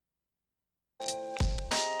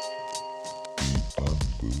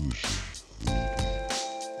Good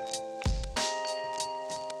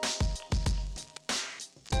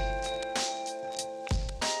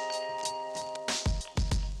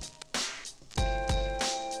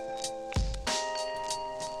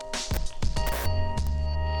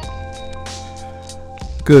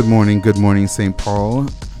morning, St. Paul,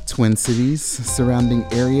 Twin Cities, surrounding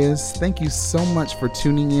areas. Thank you so much for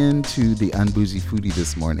tuning in to the Unbougie Foodie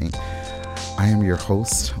this morning. I am your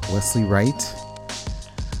host, Wesley Wright.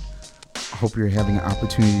 Hope you're having an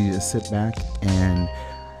opportunity to sit back and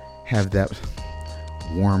have that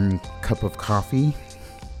warm cup of coffee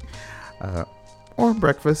or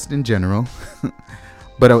breakfast in general.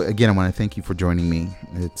 But again, I want to thank you for joining me.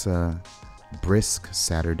 It's a brisk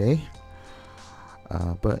Saturday.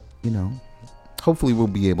 But, hopefully we'll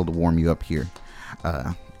be able to warm you up here,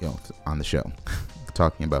 on the show,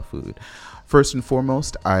 talking about food. First and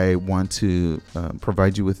foremost, I want to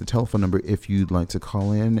provide you with the telephone number if you'd like to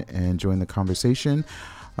call in and join the conversation.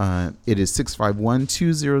 It is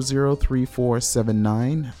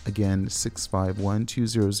 651-200-3479. Again,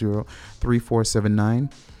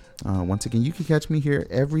 651-200-3479. Once again, you can catch me here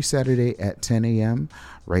every Saturday at 10 a.m.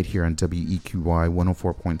 right here on WEQY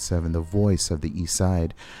 104.7, the voice of the East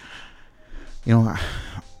Side. I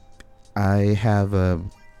have a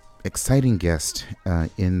exciting guest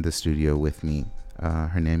in the studio with me.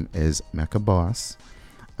 Her name is Mecca Boss.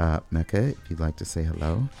 Mecca, if you'd like to say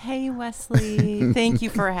hello. Hey, Wesley. Thank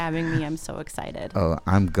you for having me. I'm so excited. Oh,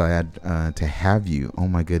 I'm glad to have you. Oh,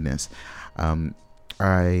 my goodness.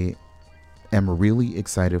 I am really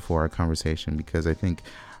excited for our conversation because I think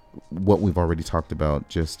what we've already talked about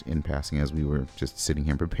just in passing as we were just sitting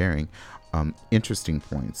here preparing, interesting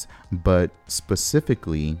points, but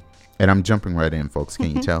specifically, and I'm jumping right in, folks,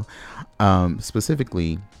 can you tell?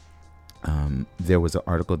 Specifically, there was an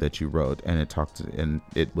article that you wrote and it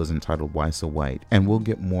was entitled Why So White? And we'll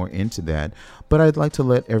get more into that, but I'd like to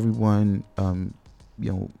let everyone,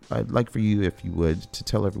 I'd like for you, if you would, to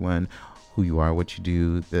tell everyone who you are, what you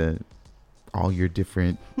do, all your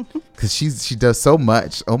different, because she does so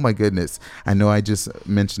much. Oh my goodness. I know I just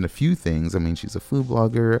mentioned a few things. I mean, she's a food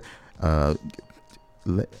blogger.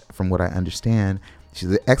 From what I understand,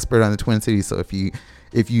 she's an expert on the Twin Cities. So if you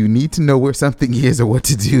need to know where something is or what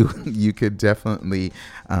to do, you could definitely,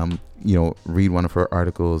 read one of her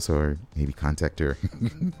articles or maybe contact her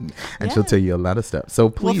and she'll tell you a lot of stuff. So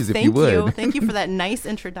please, if you would. Thank you for that nice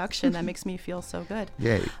introduction. That makes me feel so good.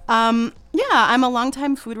 Yay. I'm a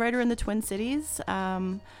longtime food writer in the Twin Cities.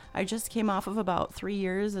 I just came off of about 3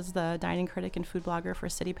 years as the dining critic and food blogger for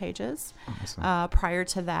City Pages. Awesome. Prior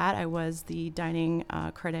to that, I was the dining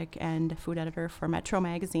critic and food editor for Metro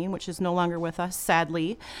magazine, which is no longer with us,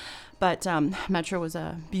 sadly. But Metro was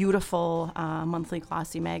a beautiful monthly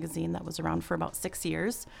glossy magazine that was around for about 6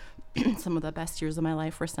 years. Some of the best years of my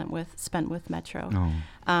life were spent with Metro. Oh.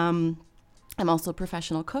 I'm also a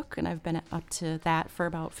professional cook, and I've been up to that for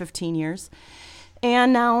about 15 years.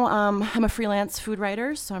 And now I'm a freelance food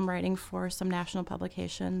writer, so I'm writing for some national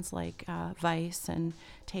publications like Vice and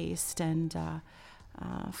Taste and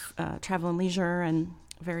Travel and Leisure and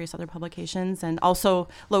various other publications. And also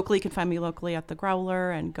locally, you can find me locally at The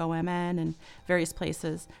Growler and GoMN and various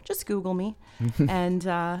places. Just Google me. And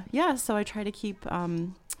so I try to keep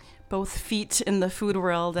both feet in the food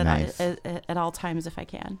world at all times if I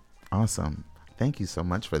can. Awesome. Thank you so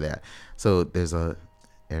much for that. So there's a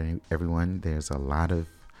lot of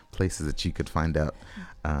places that you could find out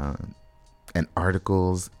and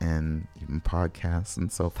articles and even podcasts and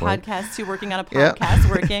so forth. Podcasts too, working on a podcast,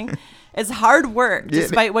 working. It's hard work,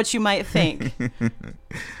 despite what you might think.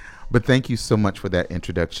 But thank you so much for that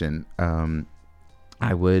introduction.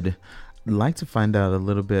 I would like to find out a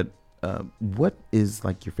little bit, what is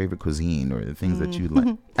like your favorite cuisine or the things that you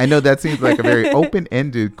like? I know that seems like a very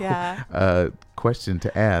open-ended question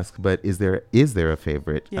to ask, but is there a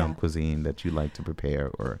favorite cuisine that you like to prepare?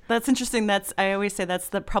 Or that's interesting. I always say that's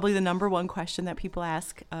probably the number one question that people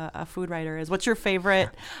ask a food writer is, what's your favorite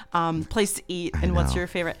place to eat, and what's your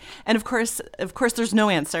favorite? And of course, there's no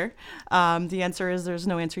answer. The answer is there's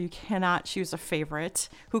no answer. You cannot choose a favorite.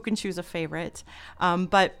 Who can choose a favorite?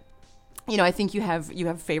 But I think you have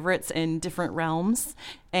favorites in different realms,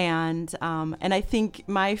 and I think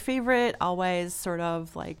my favorite always sort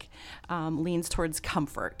of like leans towards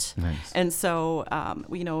comfort. Nice. And so,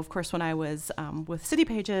 of course, when I was with City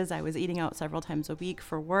Pages, I was eating out several times a week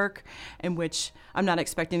for work, in which I'm not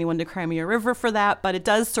expecting anyone to cry me a river for that, but it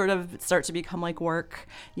does sort of start to become like work,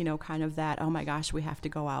 kind of that, oh my gosh, we have to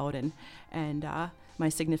go out and my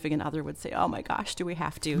significant other would say, oh my gosh, do we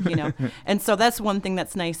have to, And so that's one thing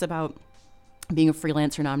that's nice about being a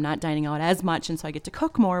freelancer now, I'm not dining out as much, and so I get to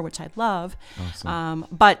cook more, which I love. Awesome.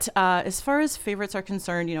 But as far as favorites are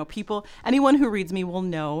concerned, anyone who reads me will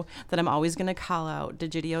know that I'm always going to call out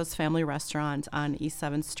DeGidio's Family Restaurant on West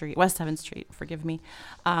 7th Street, forgive me,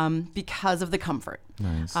 because of the comfort.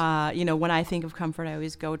 Nice. When I think of comfort, I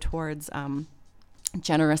always go towards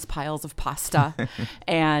generous piles of pasta,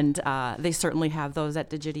 and they certainly have those at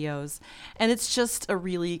DeGidio's, and it's just a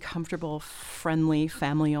really comfortable, friendly,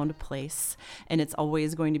 family-owned place, and it's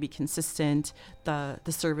always going to be consistent. The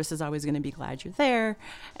service is always going to be glad you're there,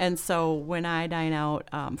 and so when I dine out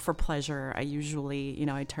for pleasure, I usually,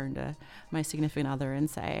 I turn to my significant other and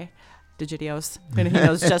say, DeGidio's, and he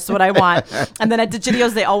knows just what I want. And then at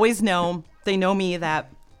DeGidio's, they know me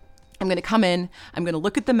that I'm going to come in, I'm going to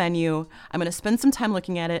look at the menu, I'm going to spend some time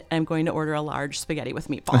looking at it, and I'm going to order a large spaghetti with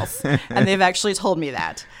meatballs. And they've actually told me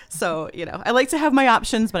that. So, I like to have my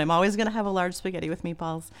options, but I'm always going to have a large spaghetti with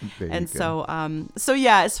meatballs. And so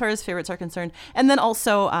yeah, as far as favorites are concerned. And then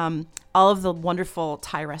also all of the wonderful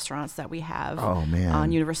Thai restaurants that we have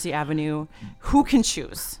on University Avenue. Who can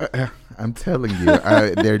choose? I'm telling you,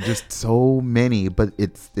 there are just so many, but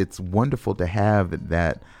it's wonderful to have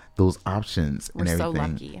those options and everything. We're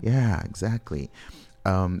so lucky. Yeah, exactly.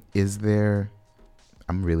 Is there?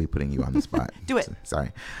 I'm really putting you on the spot. Do it.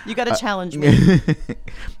 Sorry. You got to challenge me.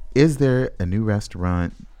 Is there a new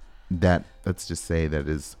restaurant that, let's just say, that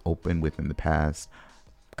is open within the past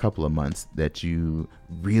couple of months that you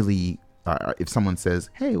really, if someone says,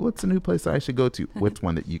 hey, what's a new place that I should go to? What's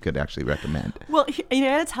one that you could actually recommend? Well, I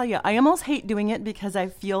gotta tell you, I almost hate doing it because I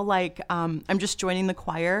feel like I'm just joining the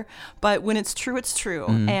choir. But when it's true, it's true.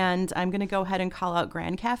 And I'm going to go ahead and call out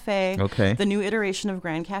Grand Cafe, the new iteration of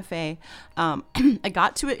Grand Cafe. I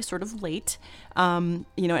got to it sort of late.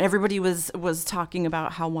 Everybody was talking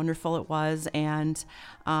about how wonderful it was. And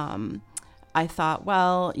I thought,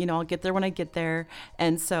 well, I'll get there when I get there.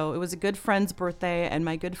 And so it was a good friend's birthday, and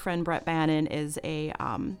my good friend Brett Bannon is a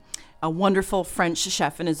wonderful French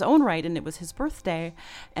chef in his own right, and it was his birthday.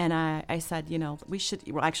 And I said, we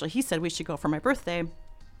should, well, actually, he said we should go for my birthday.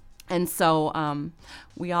 And so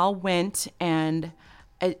we all went, and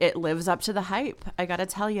it lives up to the hype. I got to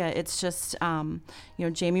tell you, it's just,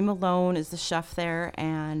 Jamie Malone is the chef there,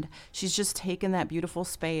 and she's just taken that beautiful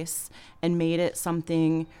space and made it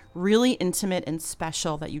something really intimate and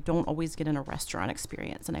special that you don't always get in a restaurant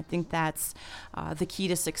experience. And I think that's the key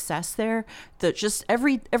to success there. That just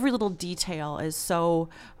every little detail is so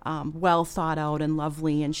well thought out and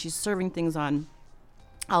lovely, and she's serving things on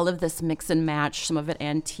all of this mix and match, some of it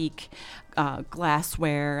antique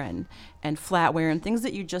glassware and flatware and things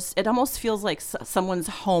that it almost feels like someone's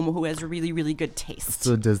home who has really, really good taste.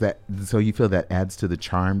 So you feel that adds to the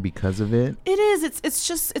charm because of it? It is.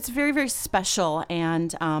 It's very, very special.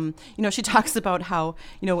 And, she talks about how,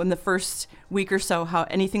 in the first week or so, how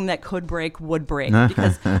anything that could break would break.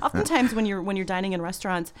 Because oftentimes when you're dining in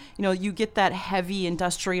restaurants, you get that heavy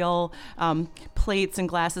industrial plates and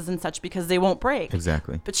glasses and such because they won't break.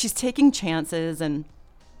 Exactly. But she's taking chances. And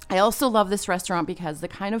I also love this restaurant because the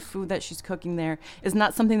kind of food that she's cooking there is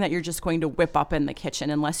not something that you're just going to whip up in the kitchen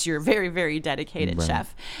unless you're a very, very dedicated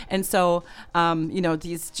chef. And so,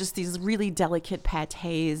 these really delicate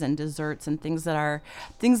pâtés and desserts and things that are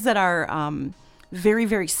very,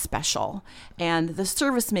 very special. And the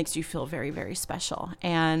service makes you feel very, very special.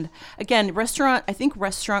 And again, I think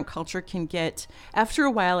restaurant culture can get, after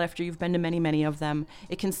a while, after you've been to many, many of them,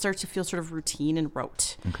 it can start to feel sort of routine and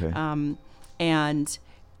rote. Okay.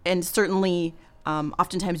 And certainly,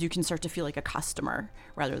 oftentimes you can start to feel like a customer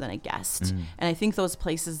rather than a guest. And I think those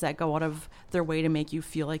places that go out of their way to make you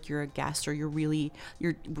feel like you're a guest or you're true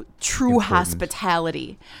Important.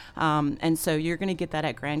 Hospitality. And so you're going to get that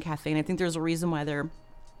at Grand Cafe. And I think there's a reason why they're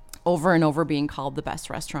over and over being called the best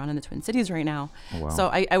restaurant in the Twin Cities right now. Wow. So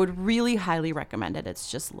I would really highly recommend it.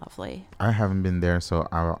 It's just lovely. I haven't been there, so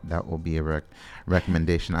that will be a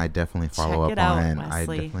recommendation I definitely follow Check it up out, on.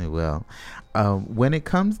 Wesley. I definitely will. When it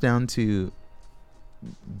comes down to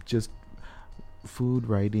just food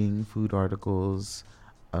writing, food articles,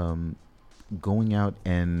 going out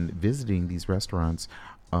and visiting these restaurants,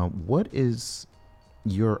 what is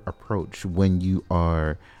your approach when you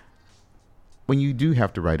do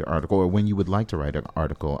have to write an article, or when you would like to write an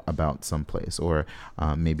article about some place, or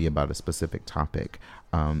maybe about a specific topic?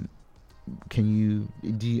 Does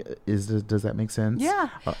that make sense? Yeah.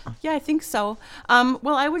 Yeah, I think so.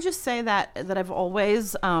 Well, I would just say that I've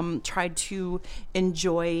always tried to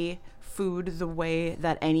enjoy food the way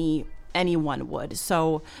that anyone would.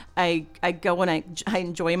 So I go and I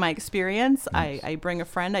enjoy my experience. Nice. I bring a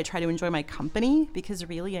friend. I try to enjoy my company, because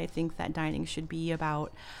really I think that dining should be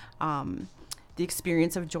about the the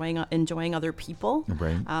experience of enjoying other people.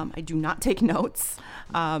 Right. I do not take notes.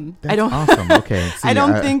 That's I don't. awesome. Okay. See, I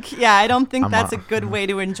don't think I'm that's a good way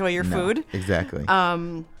to enjoy your food. Exactly.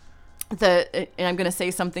 And I'm going to say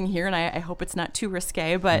something here, and I hope it's not too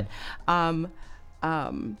risque, but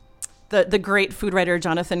the great food writer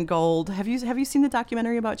Jonathan Gold. Have you seen the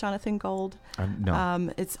documentary about Jonathan Gold?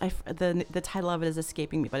 No. The title of it is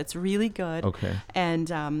escaping me, but it's really good. Okay.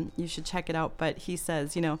 And you should check it out. But he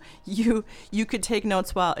says, you could take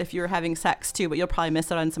notes if you're having sex too, but you'll probably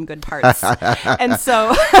miss out on some good parts. And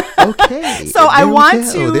so, okay. So I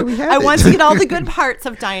want to get all the good parts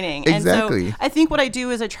of dining. Exactly. And so I think what I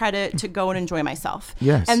do is I try to go and enjoy myself.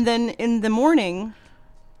 Yes. And then in the morning,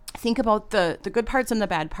 think about the good parts and the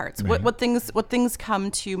bad parts. Right. What things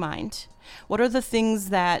come to mind? What are the things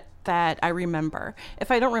that I remember?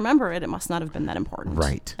 If I don't remember it, it must not have been that important.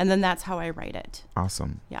 Right. And then that's how I write it.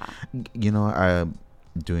 Awesome. Yeah.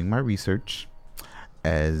 Doing my research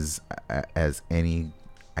as any,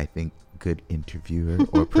 I think, good interviewer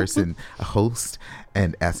or person, a host,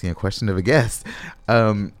 and asking a question of a guest,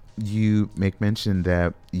 you make mention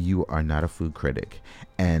that you are not a food critic,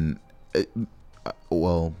 and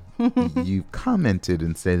you commented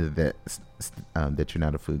and said that you're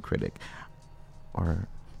not a food critic, or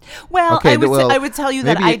I would tell you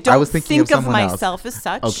that I don't think of myself as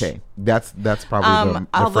such. Okay, that's probably the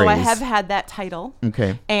although I phrase. have had that title.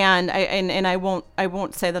 Okay, and I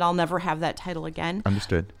won't say that I'll never have that title again.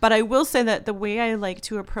 Understood. But I will say that the way I like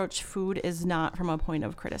to approach food is not from a point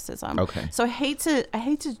of criticism. Okay. So I hate to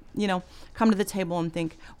come to the table and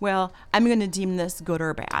think, well, I'm going to deem this good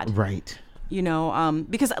or bad. Right.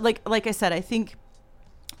 Because like I said, I think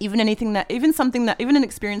even an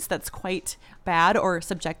experience that's quite bad or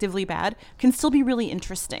subjectively bad can still be really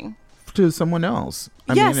interesting to someone else.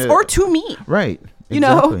 Or to me. Right.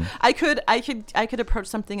 Exactly. I could approach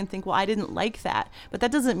something and think, well, I didn't like that, but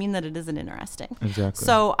that doesn't mean that it isn't interesting. Exactly.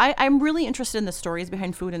 So I'm really interested in the stories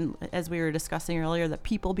behind food, and as we were discussing earlier, the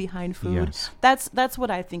people behind food. Yes. That's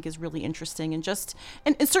what I think is really interesting, and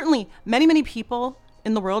certainly many people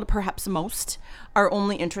in the world, perhaps most, are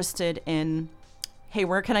only interested in, hey,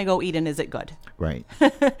 where can I go eat and is it good? Right.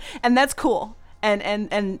 And that's cool.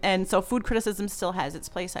 And so food criticism still has its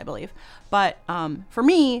place, I believe. But for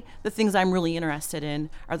me, the things I'm really interested in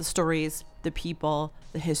are the stories, the people,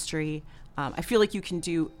 the history. I feel like you can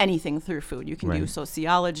do anything through food. You can do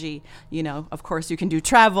sociology, of course you can do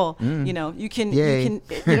travel, you can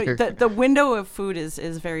the window of food is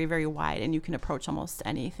very, very wide, and you can approach almost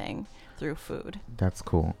anything through food. That's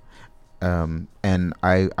cool. And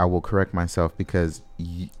I will correct myself because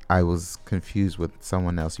I was confused with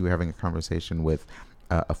someone else. You were having a conversation with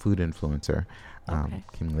a food influencer,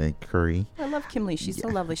 Kimberly Curry. I love Kimberly. She's so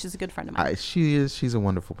lovely. She's a good friend of mine. She is. She's a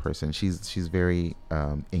wonderful person. She's very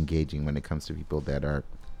engaging when it comes to people that are,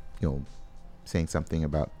 saying something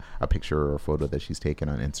about a picture or a photo that she's taken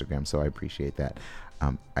on Instagram. So I appreciate that.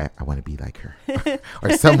 I want to be like her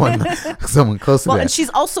or someone close to that. Well, and she's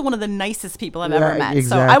also one of the nicest people I've ever met.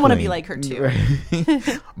 Exactly. So I want to be like her too.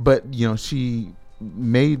 Right. But, she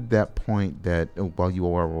made that point that while you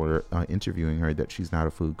were interviewing her, that she's not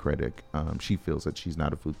a food critic. She feels that she's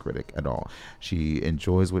not a food critic at all. She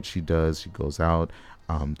enjoys what she does. She goes out.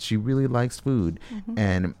 She really likes food. Mm-hmm.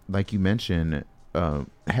 And like you mentioned,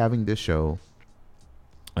 having this show,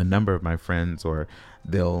 a number of my friends, or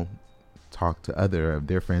they'll talk to other of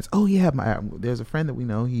their friends. Oh yeah, there's a friend that we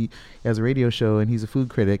know. He has a radio show and he's a food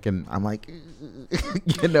critic, and I'm like,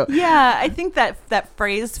 Yeah, I think that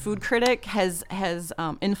phrase "food critic" has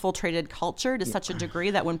infiltrated culture to such a degree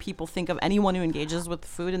that when people think of anyone who engages with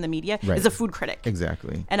food in the media is a food critic.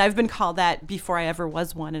 Exactly. And I've been called that before I ever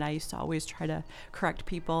was one, and I used to always try to correct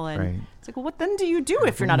people. And it's like, well, what then do you do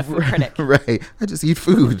if you're not a food critic? Right. I just eat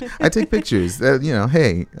food. I take pictures.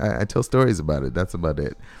 Hey, I tell stories about it. That's about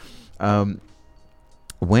it.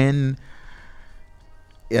 When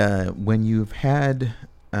you've had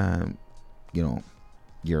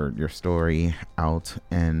your story out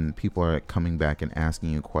and people are coming back and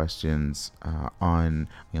asking you questions on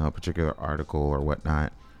a particular article or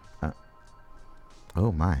whatnot,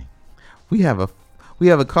 oh my, we have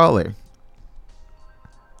a caller.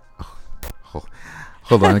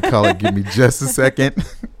 Hold on, caller, give me just a second.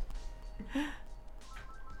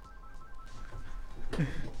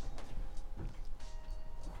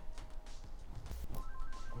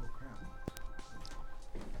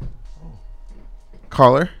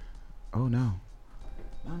 Caller? Oh no.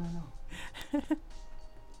 No.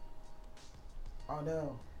 Oh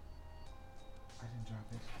no. I didn't drop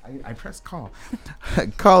it. I pressed call.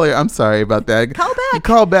 Caller, I'm sorry about that. Call back.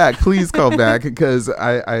 Call back. Please call back, because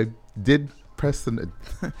I did Preston,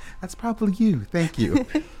 that's probably you. Thank you.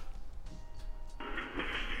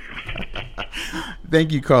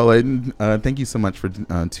 Thank you, Colin. Thank you so much for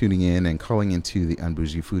tuning in and calling into the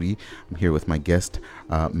Unbougie Foodie. I'm here with my guest,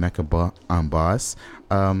 Mecca Boss.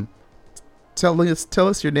 Tell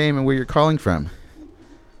us your name and where you're calling from.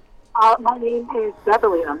 My name is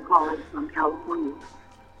Beverly. I'm calling from California.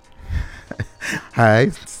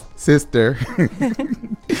 Hi, sister.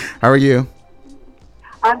 How are you?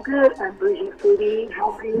 I'm good. I'm Bougie Foodie.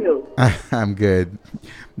 How are you? I'm good.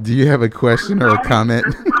 Do you have a question or a comment?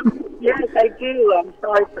 Yes, I do. I'm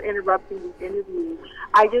sorry for interrupting the interview.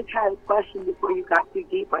 I just had a question before you got too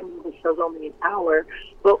deep. I know the show's only an hour,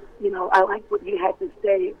 but I like what you had to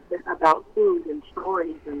say about food and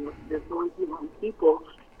stories and the stories among people.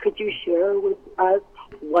 Could you share with us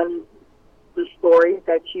one of the stories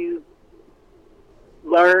that you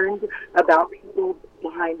learned about people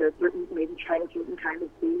behind a certain, maybe trying a certain kind of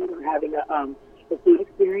food or having a food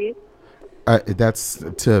experience? That's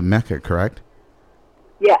to Mecca, correct?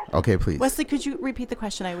 Yes. Okay, please. Wesley, could you repeat the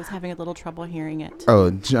question? I was having a little trouble hearing it.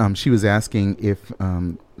 Oh, she was asking if,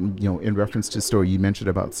 in reference to story, you mentioned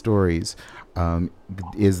about stories.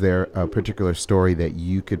 Is there a particular story that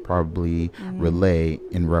you could probably relay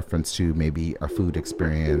in reference to maybe a food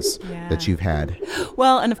experience that you've had?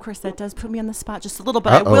 Well, and of course that does put me on the spot just a little,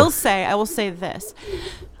 but I will say this.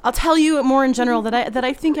 I'll tell you more in general that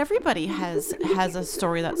I think everybody has a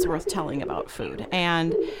story that's worth telling about food,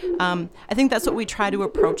 and I think that's what we try to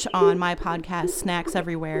approach on my podcast, Snacks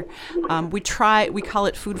Everywhere. We call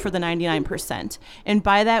it food for the 99%, and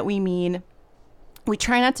by that we mean we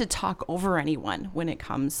try not to talk over anyone when it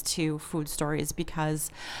comes to food stories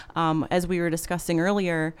because, as we were discussing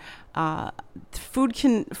earlier, food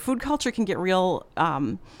culture can get real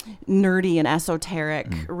nerdy and esoteric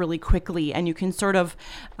really quickly, and you can sort of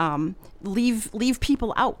leave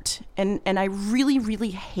people out, and I really,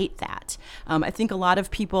 really hate that. I think a lot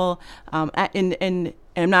of people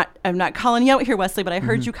and I'm not calling you out here, Wesley, but I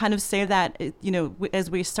heard you kind of say that,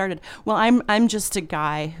 as we started. Well, I'm just a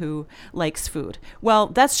guy who likes food. Well,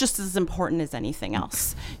 that's just as important as anything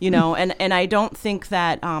else, and I don't think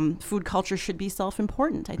that food culture should be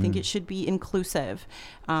self-important. I think it should be inclusive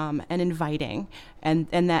and inviting, and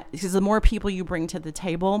that because the more people you bring to the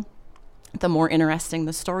table, the more interesting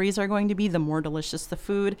the stories are going to be, the more delicious the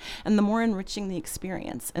food, and the more enriching the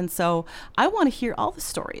experience. And so I want to hear all the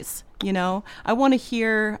stories, I want to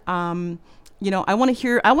hear, I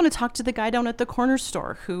want to talk to the guy down at the corner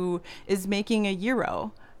store who is making a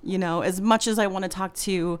gyro, as much as I want to talk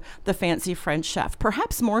to the fancy French chef,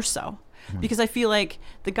 perhaps more so. Because I feel like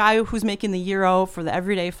the guy who's making the gyro for the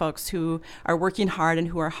everyday folks who are working hard and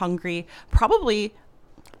who are hungry probably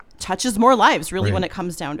touches more lives really when it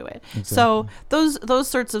comes down to it. Exactly. So those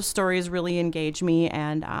sorts of stories really engage me,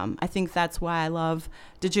 and I think that's why I love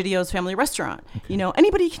DeGidio's Family Restaurant. Okay.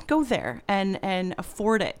 Anybody can go there and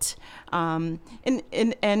afford it, and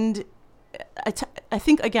I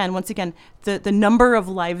think once again the number of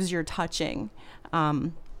lives you're touching,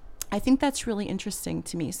 I think that's really interesting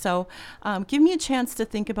to me. So give me a chance to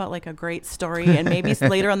think about like a great story, and maybe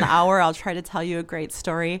later in the hour I'll try to tell you a great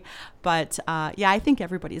story. But I think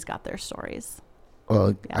everybody's got their stories.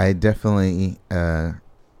 Well, I definitely, I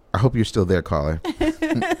hope you're still there, caller,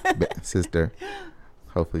 sister.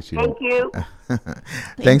 Hopefully she Thank you.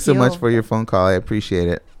 Thanks so much for your phone call. I appreciate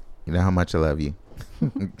it. You know how much I love you.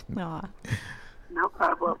 No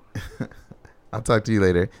problem. I'll talk to you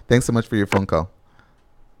later. Thanks so much for your phone call.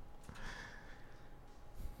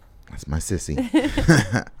 That's my sissy.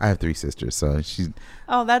 I have 3 sisters, so she.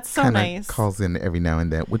 Oh, that's so nice. Calls in every now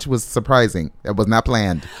and then, which was surprising. That was not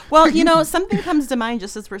planned. Well, something comes to mind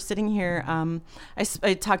just as we're sitting here.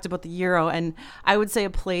 I talked about the gyro, and I would say a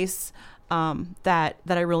place that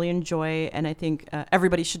I really enjoy, and I think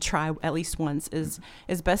everybody should try at least once is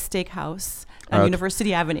Best Steakhouse on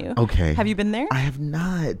University Avenue. Okay. Have you been there? I have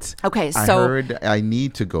not. Okay, so I heard I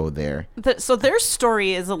need to go there. So their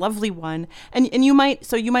story is a lovely one, and you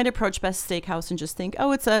might approach Best Steakhouse and just think,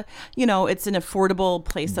 oh, it's an affordable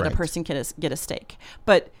place that a person can get a steak,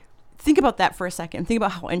 but. Think about that for a second. Think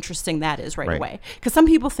about how interesting that is right away. Because some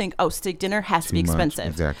people think, oh, steak dinner has to be expensive.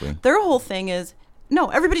 Exactly. Their whole thing is, no,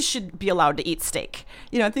 everybody should be allowed to eat steak.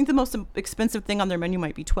 I think the most expensive thing on their menu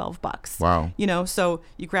might be $12. Wow. So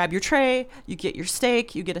you grab your tray, you get your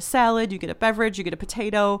steak, you get a salad, you get a beverage, you get a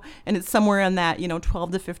potato, and it's somewhere in that,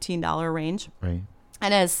 $12 to $15 range. Right.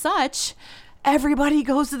 And as such, everybody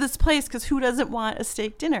goes to this place because who doesn't want a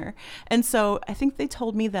steak dinner? And so I think they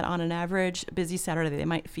told me that on an average busy Saturday, they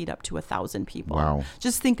might feed up to 1,000 people. Wow.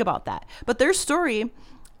 Just think about that. But their story,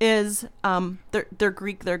 is they're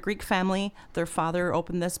Greek. They're a Greek family. Their father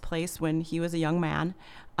opened this place when he was a young man.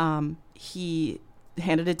 He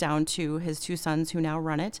handed it down to his two sons, who now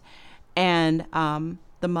run it. And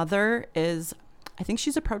the mother is, I think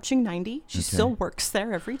she's approaching 90. She still works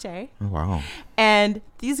there every day. Oh, wow. And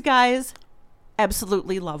these guys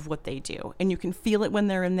absolutely love what they do, and you can feel it when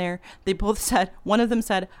they're in there. They both said, one of them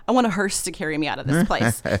said, I want a hearse to carry me out of this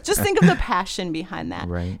place. Just think of the passion behind that.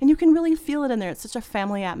 Right. And you can really feel it in there. It's such a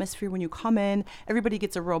family atmosphere. When you come in, everybody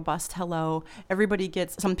gets a robust hello. Everybody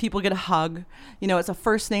gets, some people get a hug. You know, it's a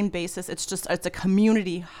first name basis. It's a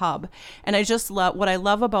community hub. And I just love, what I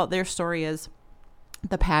love about their story is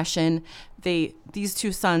the passion. These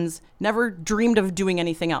two sons never dreamed of doing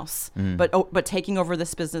anything else, but taking over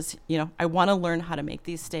this business. You know, I want to learn how to make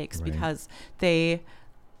these steaks because they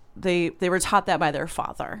were taught that by their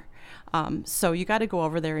father. So you got to go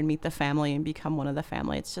over there and meet the family and become one of the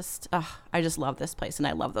family. It's just, I just love this place, and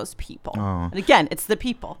I love those people. Oh. And again, it's the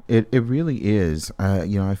people. It really is.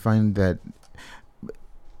 You know, I find that,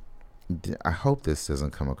 I hope this doesn't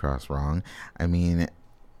come across wrong. I mean,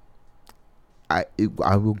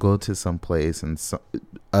 I will go to some place and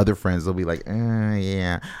other friends will be like,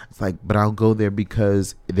 yeah. It's like, but I'll go there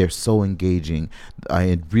because they're so engaging.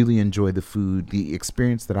 I really enjoy the food. The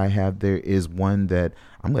experience that I have there is one that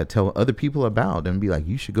I'm going to tell other people about and be like,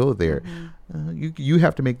 you should go there. You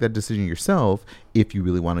have to make that decision yourself if you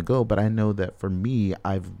really want to go. But I know that for me,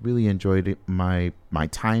 I've really enjoyed it, my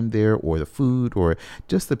time there, or the food, or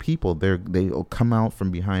just the people. They'll come out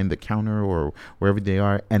from behind the counter or wherever they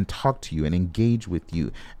are and talk to you and engage with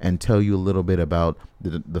you and tell you a little bit about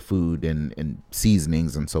the food and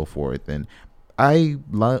seasonings and so forth. And I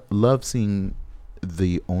love seeing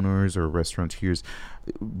the owners or restaurateurs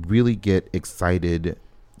really get excited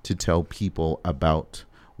to tell people about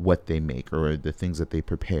what they make or the things that they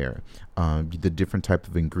prepare, the different type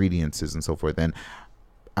of ingredients and so forth. And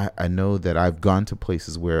I know that I've gone to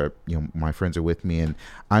places where, you know, my friends are with me and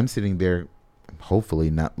I'm sitting there, hopefully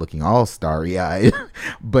not looking all starry eyed,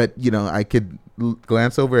 but, you know, I could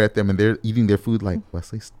glance over at them and they're eating their food like,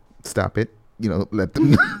 Wesley, stop it. You know, let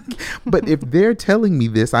them. But if they're telling me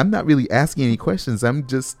this, I'm not really asking any questions. I'm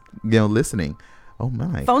just, you know, listening. Oh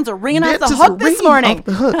my! Phones are ringing off the hook this morning.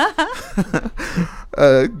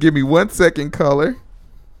 Give me 1 second, caller.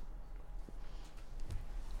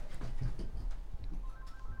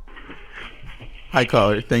 Hi,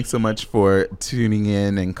 caller. Thanks so much for tuning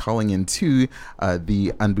in and calling into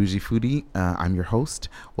the Unbougie Foodie. I'm your host,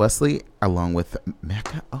 Wesley, along with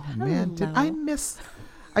Mecca. Oh man, did I miss?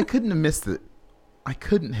 I couldn't have missed it. I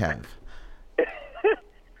couldn't have.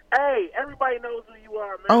 Hey, everybody knows who you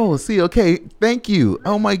are, man. Oh, see, okay. Thank you.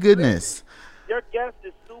 Oh, my goodness. Your guest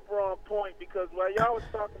is super on point because while y'all was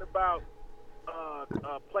talking about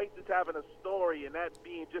places having a story and that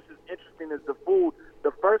being just as interesting as the food,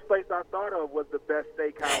 the first place I thought of was the best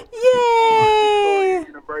steakhouse. Yay!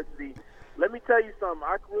 University. Let me tell you something.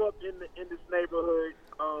 I grew up in this neighborhood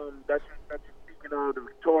that you're speaking of, the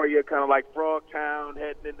Victoria, kind of like Frogtown,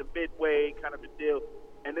 heading into Midway, kind of a deal.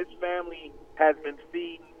 And this family has been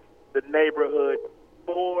feeding the neighborhood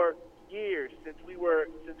for years, since we were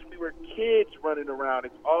kids running around.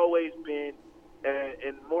 It's always been,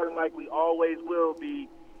 and more than likely always will be,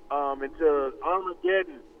 until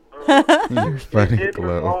Armageddon. You're funny,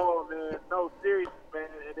 Glow. Oh man, no, seriously, man.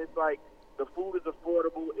 And it's like the food is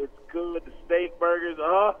affordable. It's good. The steak burgers,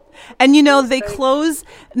 And you know, they close.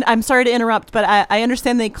 I'm sorry to interrupt, but I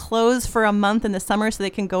understand they close for a month in the summer so they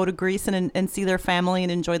can go to Greece and see their family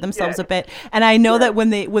and enjoy themselves a bit. And I know that when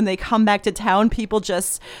they come back to town, people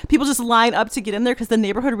just line up to get in there because the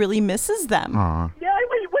neighborhood really misses them. Aww. Yeah,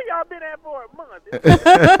 where y'all been at for a month?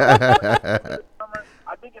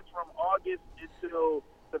 I think it's from August until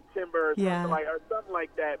September or something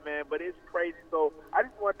like that, man. But it's crazy. So I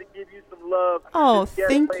just wanted to give you some love. Oh,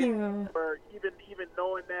 thank you for even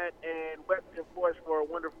knowing that, and Wesley, of course, for a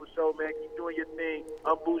wonderful show, man. Keep doing your thing.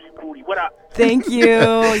 I'm Bougie Booty. What up? Thank you.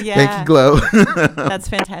 Yeah. Thank you, Glow. That's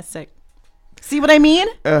fantastic. See what I mean?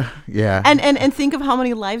 Yeah. And think of how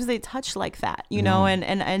many lives they touch like that, you know,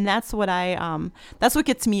 and that's what that's what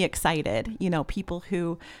gets me excited, you know, people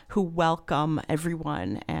who welcome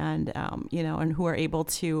everyone and, you know, and who are able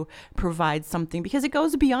to provide something, because it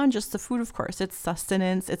goes beyond just the food, of course. It's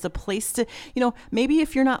sustenance. It's a place to, you know, maybe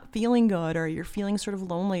if you're not feeling good or you're feeling sort of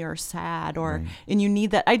lonely or sad or, and you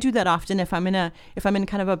need that. I do that often if I'm in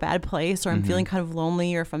kind of a bad place or I'm feeling kind of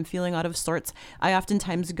lonely or if I'm feeling out of sorts. I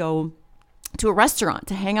oftentimes go to a restaurant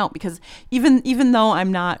to hang out, because even though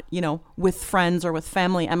I'm not, with friends or with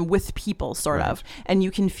family, I'm with people sort of, and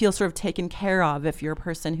you can feel sort of taken care of if you're a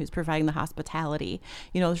person who's providing the hospitality.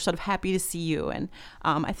 They're sort of happy to see you, and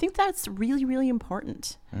I think that's really, really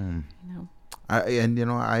important. Do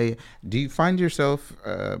you find yourself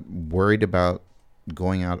worried about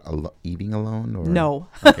going out eating alone? Or? No.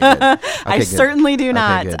 Okay, good. Okay, I good. certainly do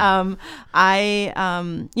not. Good.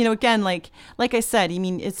 Again, like I said,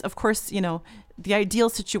 it's, of course, the ideal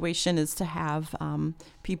situation is to have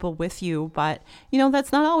people with you, but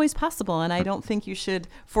that's not always possible, and I don't think you should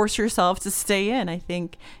force yourself to stay in. I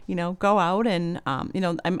think go out, and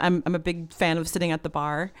I'm a big fan of sitting at the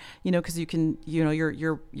bar, because you can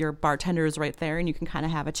your bartender is right there, and you can kind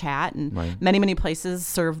of have a chat, and many places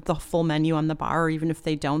serve the full menu on the bar, or even if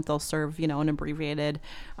they don't, they'll serve an abbreviated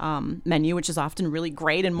menu, which is often really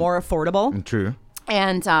great and more affordable. True.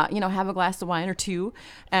 And have a glass of wine or two,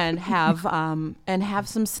 and have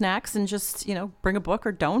some snacks, and just bring a book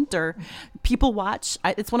or don't, or people watch.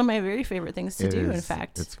 It's one of my very favorite things to do. In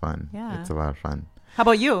fact, it's fun. Yeah, it's a lot of fun. How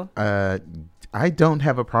about you? I don't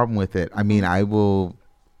have a problem with it. I mean, I'll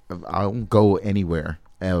go anywhere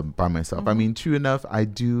by myself. I mean, true enough, I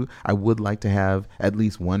would like to have at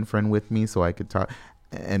least one friend with me so I could talk.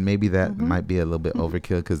 And maybe that might be a little bit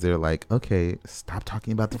overkill, because they're like, okay, stop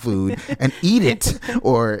talking about the food and eat it,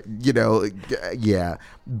 or yeah.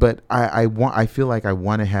 But I feel like I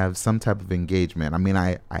want to have some type of engagement. I mean,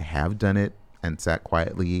 I have done it and sat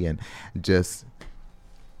quietly and just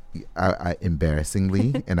I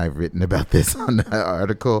embarrassingly, and I've written about this on the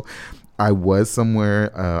article. I was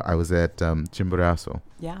somewhere. I was at Chimborazo.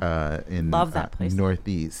 Yeah. In love that place.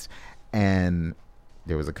 Northeast, and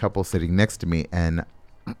there was a couple sitting next to me, and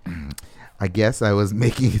I guess I was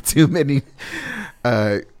making too many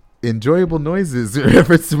enjoyable noises in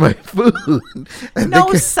reference to my food. And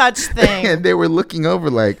no such thing. And they were looking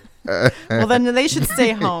over like. Well, then they should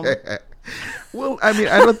stay home. Well, I mean,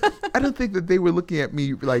 I don't think that they were looking at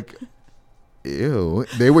me like, ew.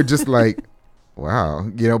 They were just like, wow,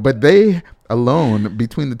 But they alone,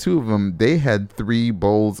 between the two of them, they had 3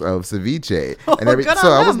 bowls of ceviche and everything. So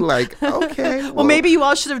I was like, okay. Well, maybe you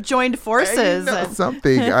all should have joined forces.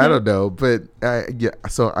 Something, I don't know, but yeah.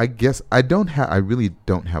 So I guess I really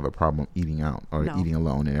don't have a problem eating out or eating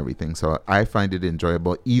alone and everything. So I find it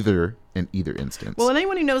enjoyable in either instance. Well, and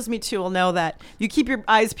anyone who knows me too will know that you keep your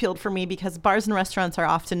eyes peeled for me, because bars and restaurants are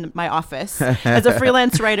often my office. As a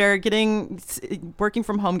freelance writer, working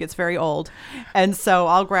from home gets very old, and so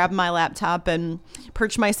I'll grab my laptop and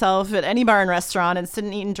perch myself at any bar and restaurant and sit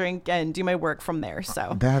and eat and drink and do my work from there.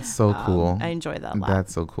 So that's so cool. I enjoy that a lot.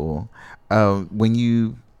 That's so cool. I'm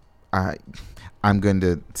going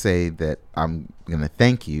to say that I'm going to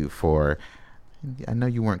thank you for. I know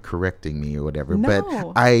you weren't correcting me or whatever, but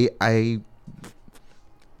I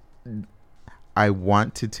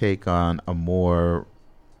want to take on a more,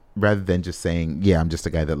 rather than just saying, yeah, I'm just a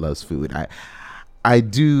guy that loves food. I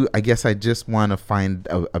guess I just want to find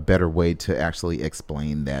a better way to actually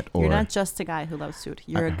explain that. Or you're not just a guy who loves food.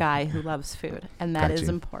 You're a guy who loves food, and that is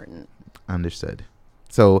important. Understood.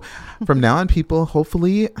 So from now on, people,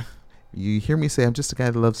 hopefully you hear me say I'm just a guy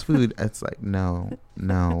that loves food. It's like, no,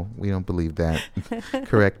 we don't believe that.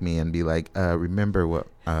 Correct me and be like, remember what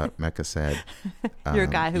Mecca said. You're a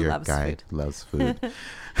guy who loves food.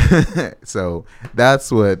 So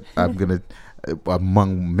that's what I'm going to,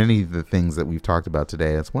 among many of the things that we've talked about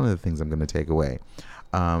today, that's one of the things I'm going to take away.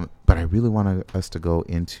 But I really want us to go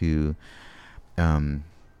into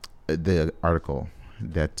the article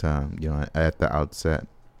that, at the outset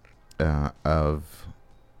of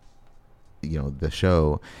the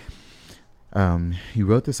show. He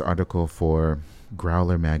wrote this article for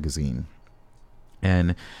Growler magazine,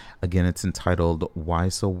 and again, it's entitled "Why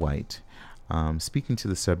So White?" Speaking to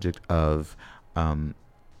the subject of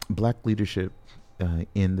Black leadership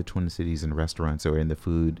in the Twin Cities and restaurants, or in the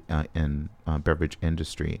food and beverage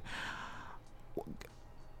industry.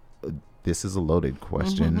 This is a loaded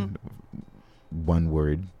question. One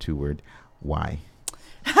word, 2 word. Why?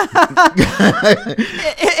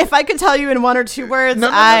 If I could tell you in 1 or 2 words, no.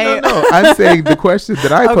 I'm saying the question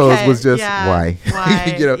that I posed was just why? Why?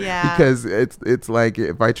 Because it's like,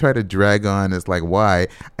 if I try to drag on, it's like, why?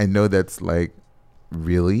 I know that's like,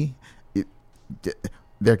 really?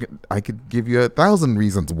 I could give you 1,000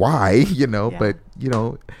 reasons why, but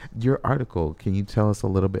your article, can you tell us a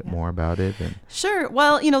little bit more about it? Sure.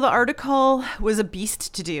 Well, the article was a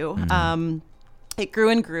beast to do. It grew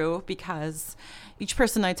and grew because each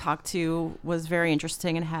person I talked to was very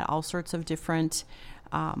interesting and had all sorts of different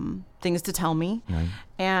things to tell me. Right.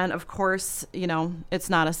 And of course, it's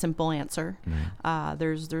not a simple answer. Right.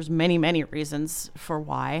 There's many reasons for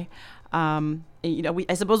why. I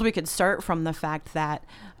suppose we could start from the fact that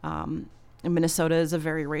Minnesota is a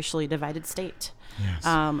very racially divided state. Yes.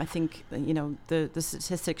 I think, the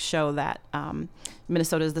statistics show that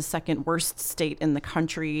Minnesota is the second worst state in the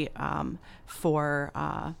country for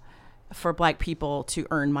Black people to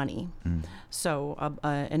earn money. So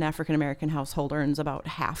an African American household earns about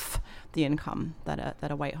half the income that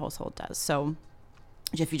a white household does. So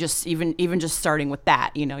if you just even just starting with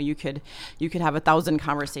that, you could have 1,000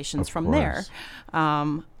 conversations Of from course.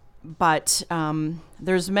 there. But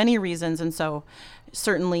there's many reasons, and so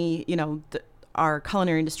certainly our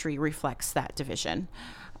culinary industry reflects that division.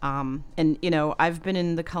 And I've been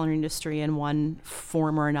in the culinary industry in one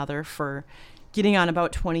form or another for getting on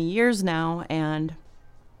about 20 years now, and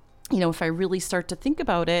if I really start to think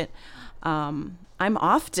about it, I'm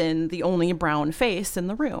often the only brown face in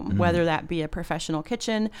the room, whether that be a professional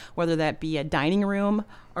kitchen, whether that be a dining room,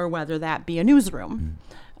 or whether that be a newsroom.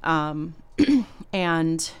 And,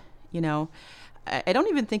 I don't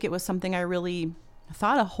even think it was something I really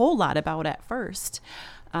thought a whole lot about at first.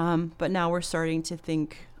 But now we're starting to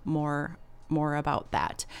think more about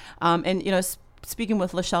that. And, speaking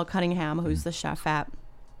with Lachelle Cunningham, who's the chef at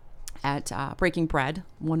Breaking Bread,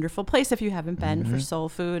 wonderful place if you haven't been, for soul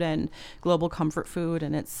food and global comfort food,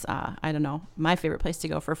 and it's my favorite place to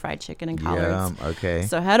go for fried chicken and collards. Yeah, okay.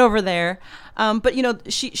 So head over there.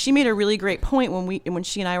 But she made a really great point when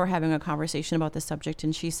she and I were having a conversation about this subject,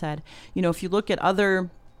 and she said, if you look at other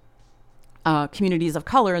communities of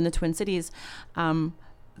color in the Twin Cities,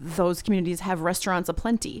 those communities have restaurants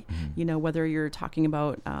aplenty, whether you're talking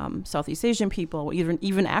about Southeast Asian people,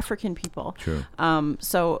 even African people. True.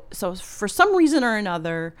 So for some reason or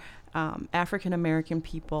another, African American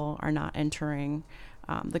people are not entering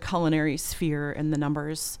the culinary sphere in the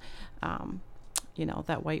numbers,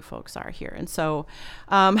 that white folks are here. And so,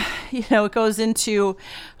 it goes into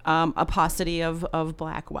a paucity of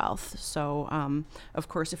Black wealth. So, of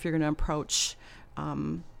course, if you're going to approach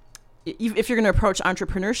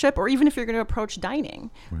entrepreneurship, or even if you're going to approach dining,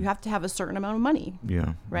 you have to have a certain amount of money.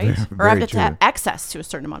 Yeah. Right? Or have to have access to a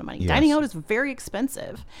certain amount of money. Yes. Dining out is very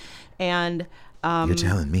expensive. And you're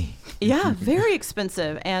telling me. yeah, very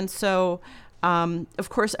expensive. And so, of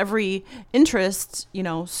course, every interest,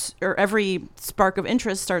 or every spark of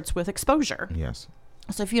interest starts with exposure. Yes.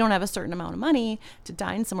 So if you don't have a certain amount of money to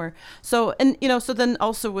dine somewhere, so then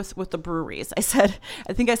also with the breweries, I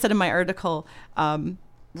think I said in my article,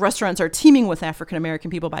 restaurants are teeming with African American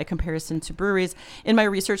people by comparison to breweries. In my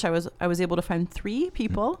research, I was able to find 3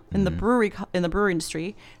 people in the brewery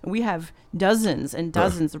industry, and we have dozens and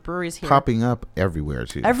dozens of breweries here, Popping up everywhere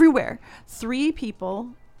too. everywhere. 3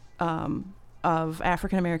 people of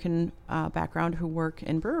African American background who work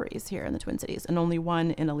in breweries here in the Twin Cities, and only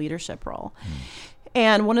 1 in a leadership role.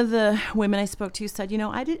 And one of the women I spoke to said,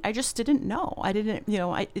 I just didn't know. I didn't,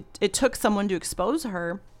 it took someone to expose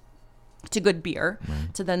her to good beer,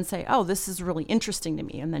 to then say, oh, this is really interesting to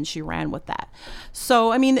me, and then she ran with that.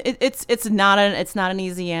 So I mean, it's not an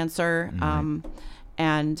easy answer,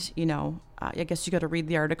 and I guess you got to read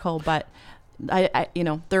the article, but I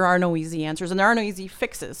there are no easy answers, and there are no easy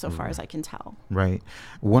fixes so far as I can tell. Right.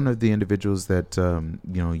 One of the individuals that I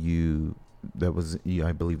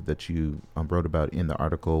believe that you wrote about in the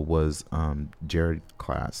article was Jared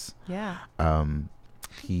Class. Yeah.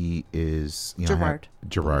 He is Gerard.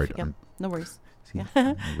 Gerard. Yep. No worries. See,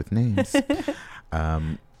 with names.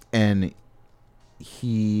 And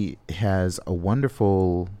he has a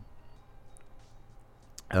wonderful.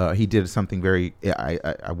 He did something very.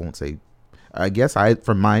 I won't say. I guess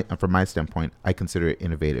from my standpoint, I consider it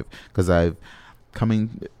innovative, because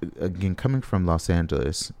coming from Los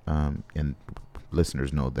Angeles, and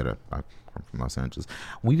listeners know that I'm from Los Angeles.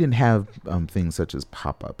 We didn't have things such as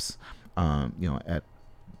pop-ups, at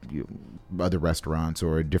other restaurants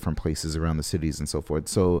or different places around the cities and so forth.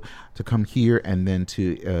 So to come here and then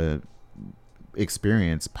to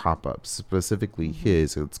experience pop-ups, specifically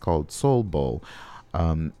his, it's called Soul Bowl.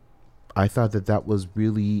 I thought that was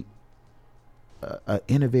really an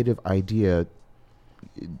innovative idea,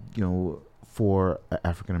 for an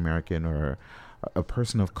African American or a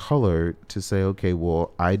person of color to say, okay,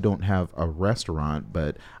 well, I don't have a restaurant,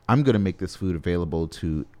 but I'm going to make this food available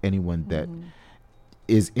to anyone that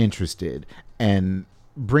is interested, and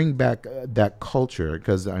bring back that culture.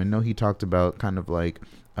 Because I know he talked about kind of like,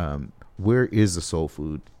 where is the soul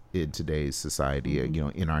food in today's society,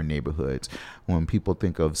 in our neighborhoods. When people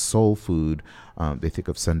think of soul food, they think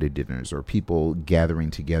of Sunday dinners or people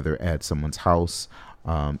gathering together at someone's house,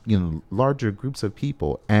 larger groups of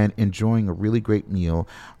people and enjoying a really great meal,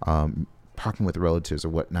 talking with relatives or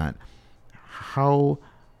whatnot.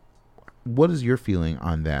 What is your feeling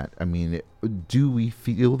on that? I mean, do we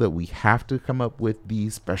feel that we have to come up with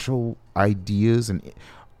these special ideas and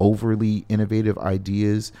overly innovative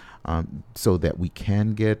ideas so that we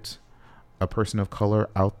can get a person of color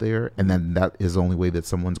out there, and then that is the only way that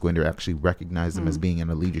someone's going to actually recognize them as being in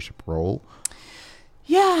a leadership role?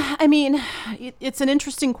 Yeah, I mean, it's an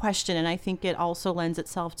interesting question, and I think it also lends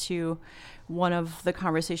itself to one of the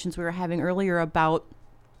conversations we were having earlier about,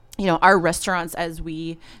 our restaurants as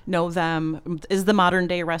we know them. Is the modern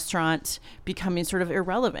day restaurant becoming sort of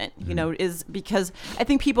irrelevant? Is because I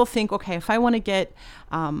think people think, okay, if I want to get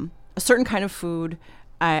a certain kind of food,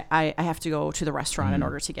 I have to go to the restaurant in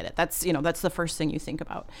order to get it. That's that's the first thing you think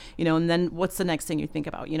about. And then what's the next thing you think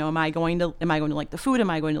about? Am I going to like the food?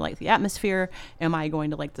 Am I going to like the atmosphere? Am I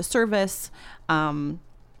going to like the service?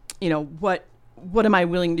 What am I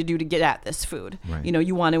willing to do to get at this food? Right.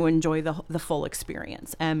 You want to enjoy the full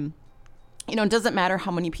experience. And it doesn't matter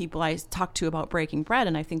how many people I talk to about breaking bread,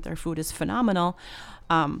 and I think their food is phenomenal.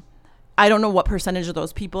 I don't know what percentage of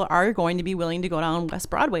those people are going to be willing to go down West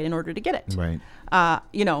Broadway in order to get it. Right.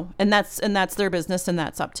 And that's their business, and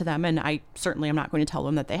that's up to them. And I certainly am not going to tell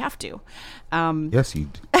them that they have to. Yes, you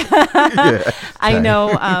do. I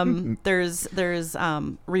know there's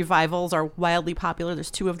revivals are wildly popular.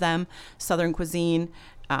 There's 2 of them. Southern cuisine.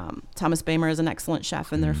 Thomas Boehmer is an excellent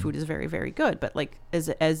chef, and their food is very, very good. But like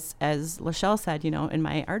as Lachelle said, in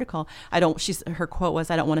my article, her quote was,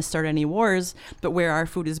 "I don't want to start any wars, but where our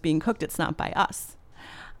food is being cooked, it's not by us."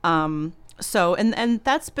 So and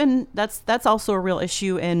that's also a real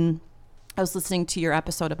issue. In I was listening to your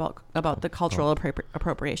episode about the cultural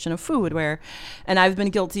appropriation of food, and I've been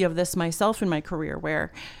guilty of this myself in my career,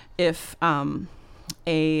 where if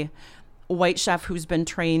a white chef who's been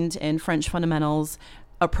trained in French fundamentals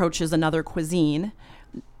approaches another cuisine.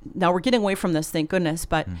 Now we're getting away from this, thank goodness,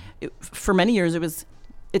 but for many years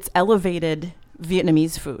it's elevated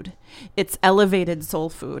Vietnamese food. It's elevated soul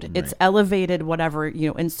food. Right. It's elevated whatever,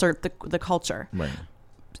 insert the culture. Right.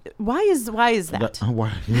 Why is that?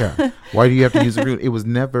 Why? Yeah. Why do you have to use the root? It was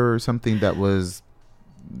never something that was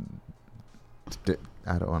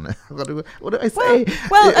I don't want to. What do I say?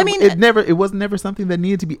 Well, I mean, it was never something that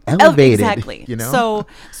needed to be elevated. Exactly.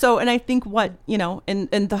 So, and I think what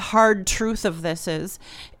and the hard truth of this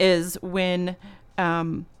is when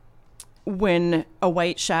a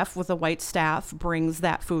white chef with a white staff brings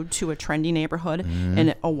that food to a trendy neighborhood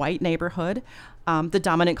in a white neighborhood, the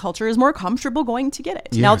dominant culture is more comfortable going to get it.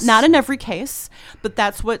 Yes. Now, not in every case, but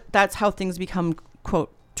that's how things become,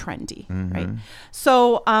 quote, trendy, right?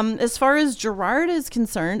 So as far as Gerard is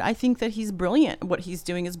concerned, I think that he's brilliant. What he's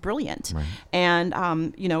doing is brilliant, right. And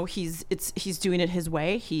he's doing it his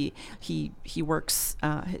way. He works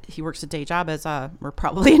a day job or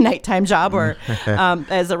probably a nighttime job, or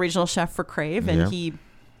as a regional chef for Crave, and he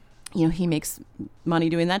makes money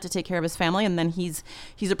doing that to take care of his family, and then he's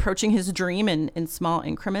approaching his dream in small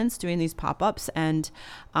increments, doing these pop-ups, and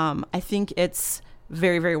I think it's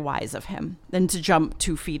very, very wise of him than to jump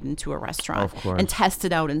 2 feet into a restaurant and test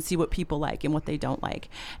it out and see what people like and what they don't like.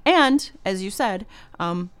 And as you said,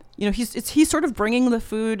 he's sort of bringing the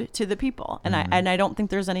food to the people, and I don't think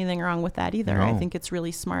there's anything wrong with that either. No. I think it's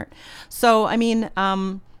really smart. So I mean,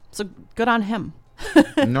 so good on him.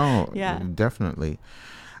 No, yeah, definitely.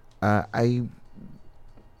 I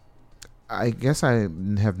guess I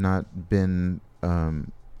have not been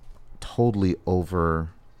totally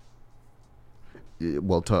over.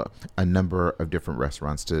 Well, to a number of different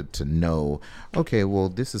restaurants to know, okay, well,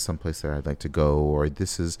 this is someplace that I'd like to go, or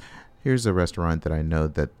here's a restaurant that I know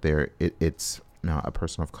that it's a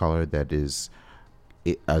person of color that is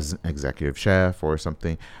as an executive chef or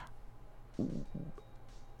something.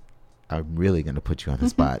 I'm really going to put you on the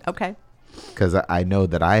spot. Okay. Because I know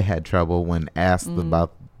that I had trouble when asked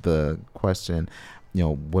about the question,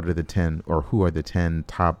 what are the 10 or who are the 10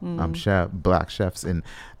 top black chefs in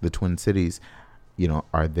the Twin Cities?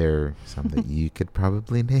 Are there some that you could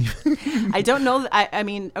probably name? I don't know. I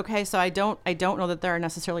mean, okay, so I don't know that there are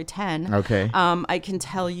necessarily 10. Okay. I can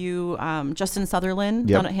tell you, Justin Sutherland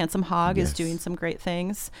down at Handsome Hog is doing some great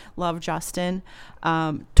things. Love Justin.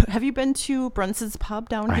 Have you been to Brunson's Pub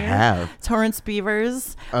down here? I have. Torrance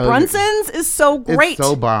Beavers. Brunson's is so great. It's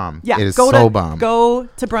so bomb. Yeah, it is so bomb. Go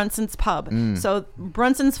to Brunson's Pub. So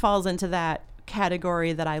Brunson's falls into that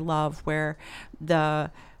category that I love, where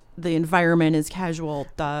the environment is casual,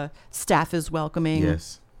 the staff is welcoming.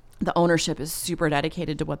 Yes. The ownership is super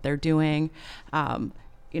dedicated to what they're doing.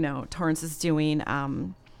 Torrance is doing,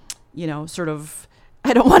 sort of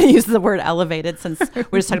I don't want to use the word elevated since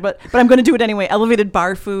we're just talking about, but I'm going to do it anyway. Elevated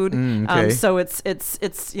bar food. Okay. So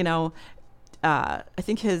it's you know, I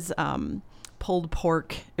think his pulled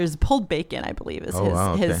pork, there's pulled bacon, I believe, is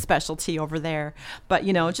his specialty over there. But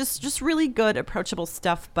you know, just really good, approachable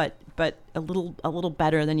stuff, but a little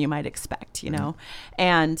better than you might expect, you know.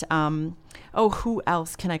 And who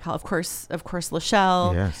else can I call? Of course,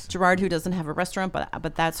 Lachelle, yes. Gerard, who doesn't have a restaurant,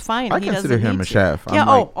 but that's fine. I He consider doesn't him need a to. chef. Yeah.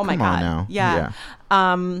 I'm Oh my come on God. now. Yeah.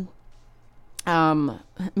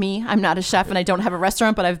 Me, I'm not a chef and I don't have a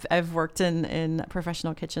restaurant, but I've worked in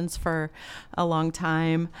professional kitchens for a long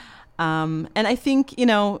time. And I think, you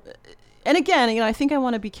know, and again, you know, I think I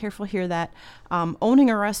want to be careful here that owning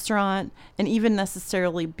a restaurant and even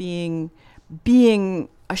necessarily being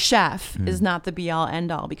a chef is not the be all end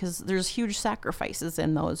all, because there's huge sacrifices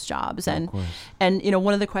in those jobs. And you know,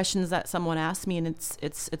 one of the questions that someone asked me, and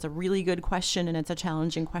it's a really good question and it's a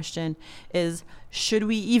challenging question, is should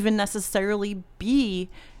we even necessarily be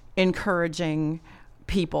encouraging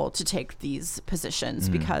people to take these positions?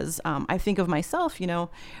 Because I think of myself, you know,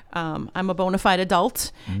 I'm a bona fide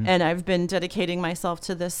adult and I've been dedicating myself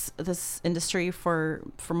to this industry for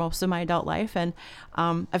most of my adult life, and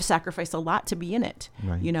I've sacrificed a lot to be in it.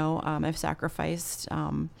 Right. You know, I've sacrificed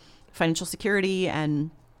financial security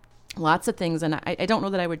and lots of things, and I don't know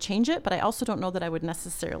that I would change it, but I also don't know that I would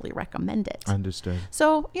necessarily recommend it. Understood.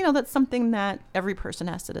 So, you know, that's something that every person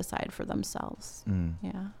has to decide for themselves.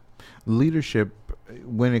 Yeah. Leadership,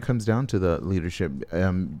 when it comes down to the leadership,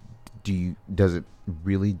 does it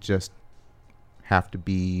really just have to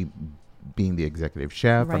be being the executive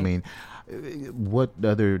chef? Right. I mean, what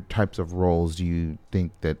other types of roles do you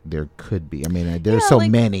think that there could be? I mean, there's so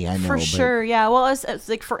many, I know. For sure, yeah. Well, as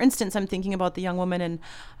like, for instance, I'm thinking about the young woman, and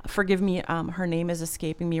forgive me, her name is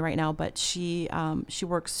escaping me right now, but she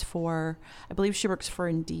works for, I believe she works for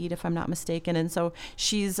Indeed, if I'm not mistaken. And so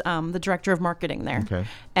she's the director of marketing there. Okay.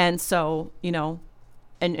 And so, you know,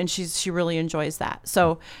 and she really enjoys that.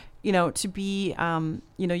 So, you know, to be,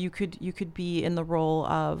 you know, you could be in the role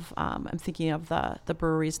of, I'm thinking of the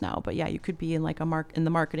breweries now, but yeah, you could be in like in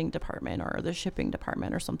the marketing department or the shipping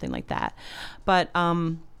department or something like that. But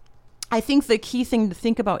I think the key thing to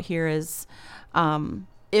think about here is,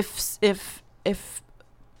 if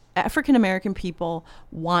African American people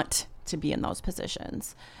want to be in those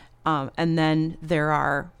positions, and then there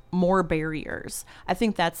are more barriers, I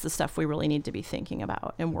think that's the stuff we really need to be thinking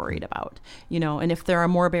about and worried about, you know. And if there are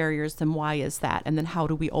more barriers, then why is that? And then how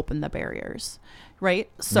do we open the barriers, right?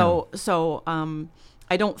 So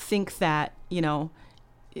I don't think that, you know,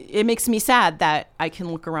 it makes me sad that I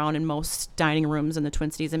can look around in most dining rooms in the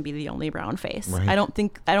Twin Cities and be the only brown face. Right. I don't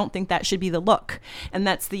think that should be the look. And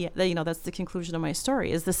that's the you know, that's the conclusion of my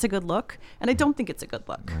story. Is this a good look? And I don't think it's a good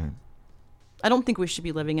look. Right. I don't think we should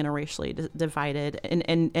be living in a racially divided,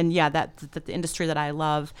 and yeah, that the industry that I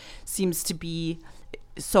love seems to be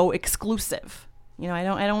so exclusive. You know, I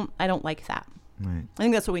don't like that. Right. I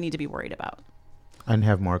think that's what we need to be worried about. And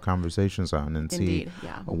have more conversations on and Indeed, see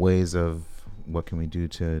yeah. ways of what can we do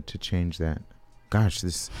to change that. Gosh,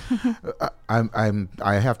 this I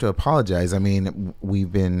have to apologize. I mean,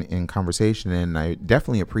 we've been in conversation, and I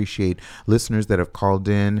definitely appreciate listeners that have called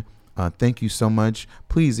in. Thank you so much.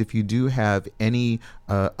 Please, if you do have any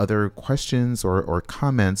other questions or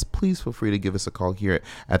comments, please feel free to give us a call here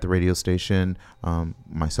at the radio station.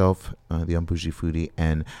 Myself, the Unbougie Foodie,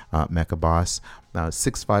 and Mecca Boss,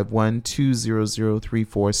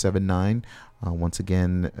 651-200-3479. Once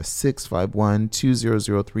again,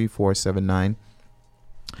 651-200-3479.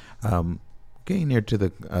 Getting near to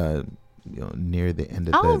the near the end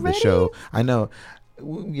of the show. I know.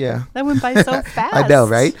 Yeah, that went by so fast. I know,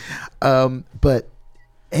 right? But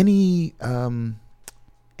anything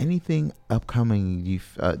upcoming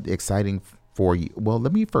exciting for you? Well,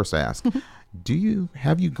 let me first ask: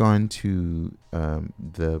 have you gone to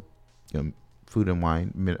the food and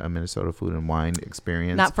wine, Minnesota Food and Wine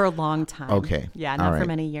Experience? Not for a long time. Okay, yeah, not for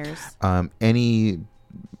many years. Any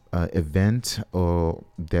event or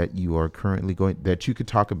that you are currently going that you could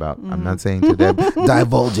talk about? I'm not saying to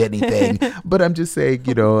divulge anything, but I'm just saying,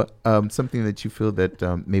 you know, something that you feel that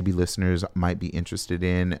maybe listeners might be interested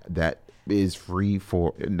in that is free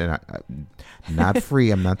for not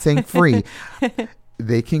free. I'm not saying free.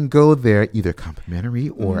 They can go there either complimentary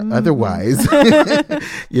or otherwise,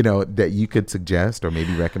 you know, that you could suggest or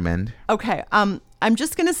maybe recommend. Okay. I'm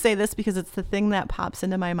just going to say this because it's the thing that pops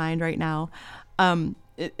into my mind right now.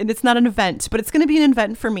 it's not an event, but it's going to be an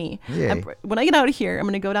event for me. Yay. When I get out of here, I'm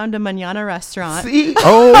going to go down to Manana Restaurant. See?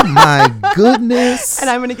 Oh my goodness. And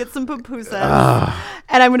I'm going to get some pupusas.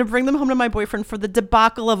 And I'm going to bring them home to my boyfriend for the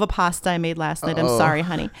debacle of a pasta I made last night. I'm sorry,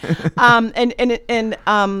 honey. And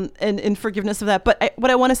forgiveness of that. But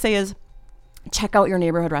what I want to say is, check out your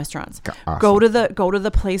neighborhood restaurants. Awesome. Go to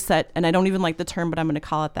the place that, and I don't even like the term, but I'm going to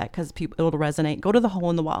call it that because it'll resonate. Go to the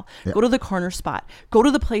hole in the wall. Yep. Go to the corner spot. Go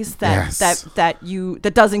to the place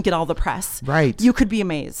that doesn't get all the press. Right. You could be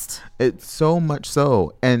amazed. It's so much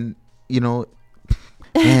so. And,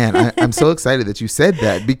 man, I'm so excited that you said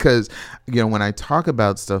that because, when I talk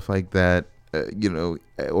about stuff like that,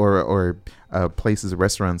 or places,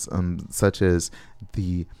 restaurants, such as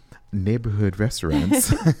the neighborhood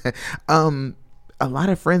restaurants, a lot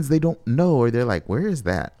of friends, they don't know, or they're like, where is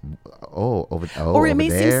that? Or it may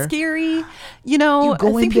there? seem scary. You I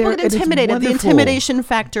go think in people there get and it's intimidated. The wonderful. intimidation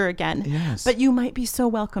factor again. Yes. But you might be so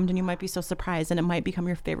welcomed and you might be so surprised and it might become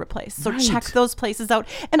your favorite place. So Right. check those places out.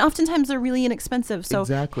 And oftentimes they're really inexpensive. So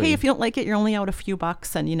Exactly. hey, if you don't like it, you're only out a few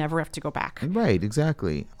bucks and you never have to go back. Right,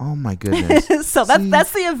 exactly. Oh my goodness. So See?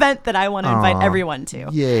 that's the event that I want to invite Aw, everyone to.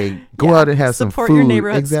 Yay. Go Yeah. out and have some food. Support your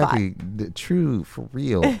neighborhood Exactly. True, for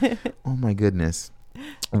real. Oh my goodness.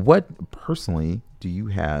 What personally do you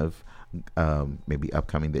have maybe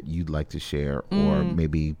upcoming that you'd like to share, or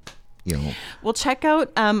maybe, Well, check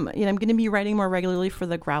out, I'm going to be writing more regularly for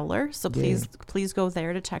the Growler. So please go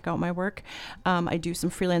there to check out my work. I do some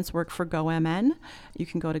freelance work for GoMN. You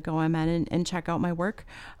can go to GoMN and check out my work.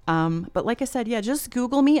 But like I said, just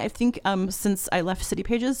Google me. I think since I left City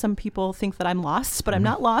Pages, some people think that I'm lost, but I'm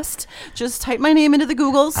not lost. Just type my name into the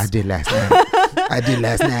Googles. I did last night.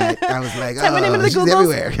 I was like, Type my name into the she's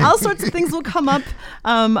Googles. everywhere. All sorts of things will come up.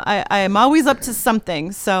 I am always up to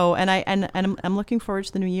something. So, and I'm looking forward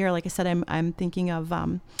to the new year. Like I said, I'm thinking of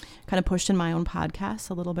kind of pushing my own podcast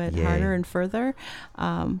a little bit harder and further.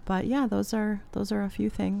 But yeah, those are a few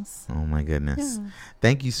things. Oh my goodness. Yeah.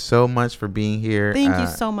 Thank you so much for being here. Thank you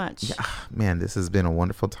so much. Yeah, man, this has been a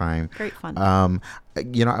wonderful time. Great fun.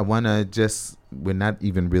 I want to we're not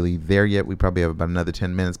even really there yet. We probably have about another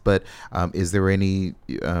 10 minutes, but is there any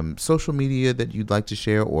social media that you'd like to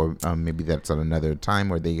share, or maybe that's on another time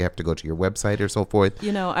where they have to go to your website or so forth?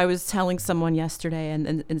 I was telling someone yesterday,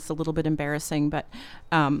 and it's a little bit embarrassing, but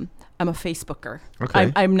I'm a Facebooker.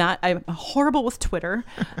 Okay. I'm horrible with Twitter.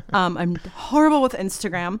 I'm horrible with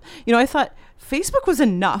Instagram. I thought Facebook was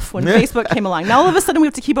enough when Facebook came along. Now all of a sudden we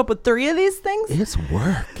have to keep up with 3 of these things. It's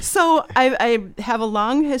work. So I have a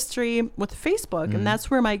long history with Facebook, and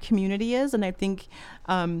that's where my community is. And I think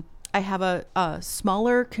I have a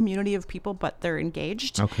smaller community of people, but they're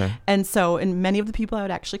engaged. Okay. And many of the people I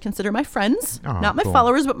would actually consider my friends, Oh, not my cool.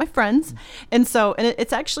 followers, but my friends. And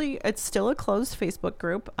it's still a closed Facebook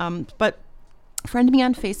group, but friend me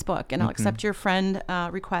on Facebook and I'll accept your friend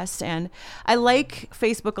request. And I like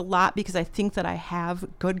Facebook a lot because I think that I have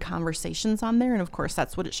good conversations on there. And of course,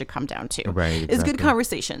 that's what it should come down to. Right, Is exactly. good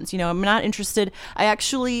conversations. I'm not interested. I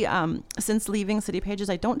actually, since leaving City Pages,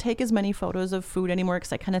 I don't take as many photos of food anymore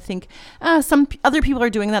because I kind of think some other people are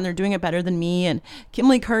doing that and they're doing it better than me. And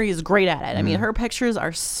Kimberly Curry is great at it. I mean, her pictures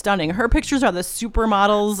are stunning. Her pictures are the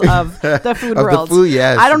supermodels of the food Of the world. food,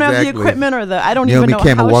 yes, I don't have the exactly. equipment or I don't even know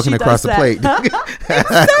Campbell how walking she across does the plate. that.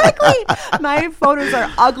 Exactly. My photos are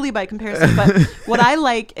ugly by comparison, but what I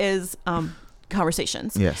like is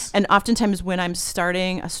conversations. Yes. And oftentimes when I'm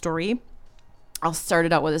starting a story, I'll start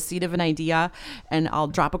it out with a seed of an idea and I'll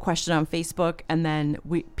drop a question on Facebook, and then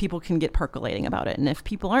people can get percolating about it. And if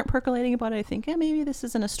people aren't percolating about it, I think, maybe this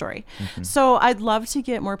isn't a story. So I'd love to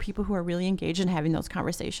get more people who are really engaged in having those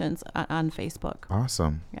conversations on Facebook.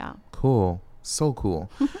 Awesome. Yeah. Cool. So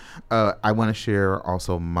cool. I want to share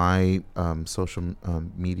also my social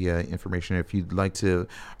media information. If you'd like to,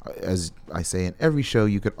 as I say in every show,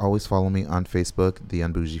 you could always follow me on Facebook, The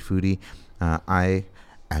Unbougie Foodie. I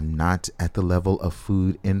am not at the level of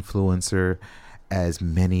food influencer as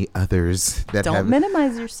many others that Don't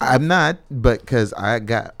minimize yourself. I'm not, but because I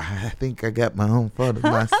think I got my own photo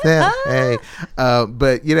myself. Hey,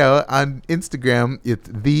 but on Instagram, it's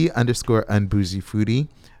 _unbougie foodie.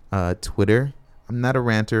 Twitter, I'm not a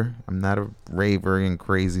ranter. I'm not a raver and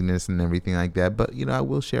craziness and everything like that. But, I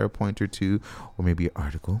will share a point or two or maybe an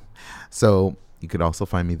article. So you could also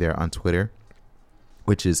find me there on Twitter,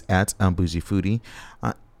 which is at @bougiefoodie.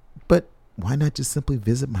 But why not just simply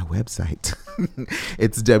visit my website?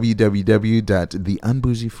 It's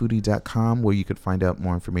www.theunbougiefoodie.com, where you could find out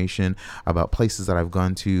more information about places that I've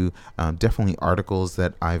gone to, definitely articles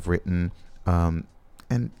that I've written,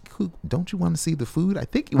 and don't you want to see the food? I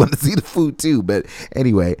think you want to see the food too. But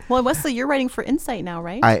anyway. Well, Wesley, you're writing for Insight now,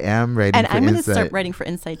 right? I am writing for Insight. And I'm going to start writing for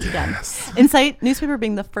Insight again. Yes. Insight newspaper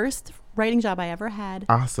being the first writing job I ever had.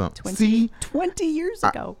 Awesome. 20 years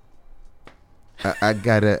ago. I'm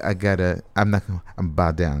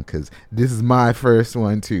bowed down because this is my first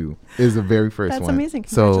one too. It is the very first one. That's amazing.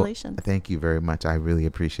 Congratulations. So thank you very much. I really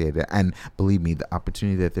appreciate it. And believe me, the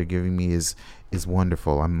opportunity that they're giving me is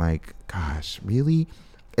wonderful. I'm like, gosh, really?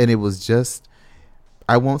 And it was just,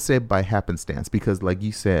 I won't say by happenstance, because like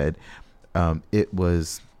you said, it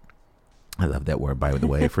was, I love that word, by the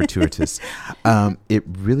way, fortuitous. It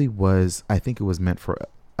really was, I think it was meant for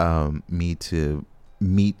me to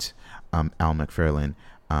meet Al McFarlane.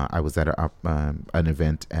 I was at an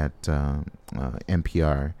event at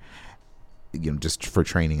NPR, just for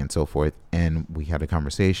training and so forth, and we had a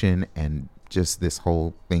conversation, and just this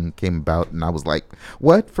whole thing came about, and I was like,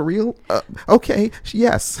 "What, for real? Okay,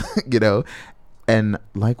 yes," And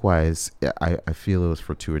likewise, I feel it was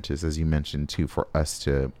fortuitous, as you mentioned too, for us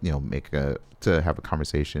to to have a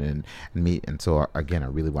conversation and meet. And so again, I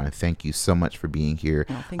really want to thank you so much for being here.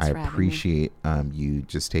 Oh, thanks I for appreciate you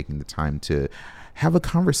just taking the time to have a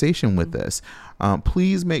conversation with us.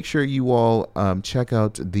 Please make sure you all check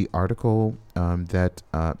out the article that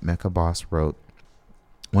Mecca Boss wrote,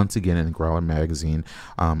 once again in the Growler magazine,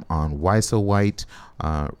 on Why So White,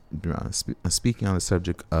 speaking on the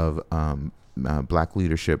subject of Black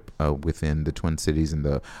leadership within the Twin Cities in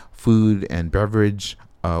the food and beverage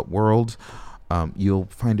world. You'll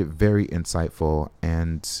find it very insightful,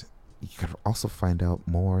 and you can also find out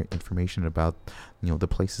more information about the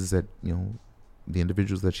places that the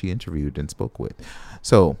individuals that she interviewed and spoke with.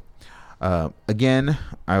 So again,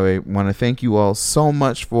 I want to thank you all so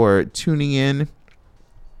much for tuning in.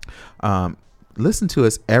 Listen to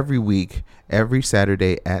us every week, every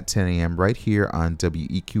Saturday at 10 a.m. right here on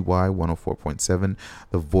WEQY 104.7,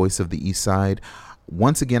 the voice of the East Side.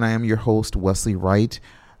 Once again, I am your host, Wesley Wright.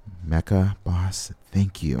 Mecca Boss,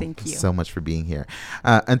 thank you. Thank you so much for being here.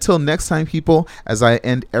 Until next time, people, as I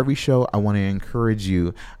end every show, I want to encourage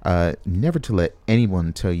you never to let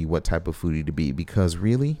anyone tell you what type of foodie to be, because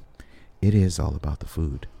really, it is all about the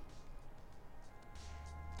food.